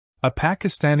A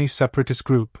Pakistani separatist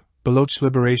group, Baloch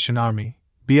Liberation Army,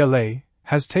 BLA,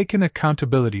 has taken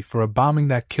accountability for a bombing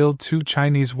that killed 2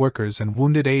 Chinese workers and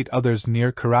wounded 8 others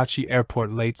near Karachi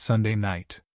airport late Sunday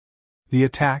night. The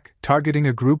attack, targeting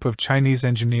a group of Chinese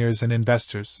engineers and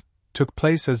investors, took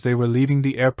place as they were leaving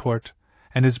the airport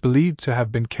and is believed to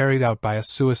have been carried out by a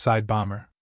suicide bomber.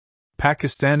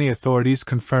 Pakistani authorities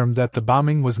confirmed that the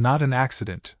bombing was not an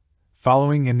accident,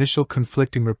 following initial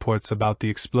conflicting reports about the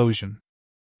explosion.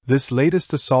 This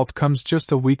latest assault comes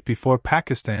just a week before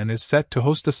Pakistan is set to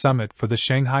host a summit for the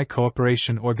Shanghai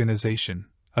Cooperation Organization,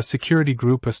 a security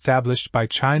group established by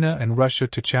China and Russia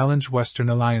to challenge Western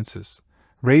alliances,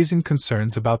 raising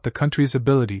concerns about the country's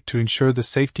ability to ensure the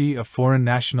safety of foreign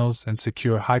nationals and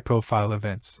secure high-profile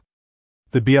events.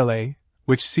 The BLA,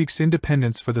 which seeks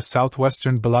independence for the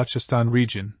southwestern Balochistan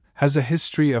region, has a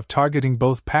history of targeting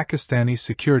both Pakistani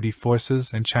security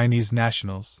forces and Chinese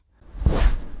nationals.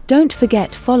 Don't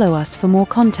forget to follow us for more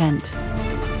content.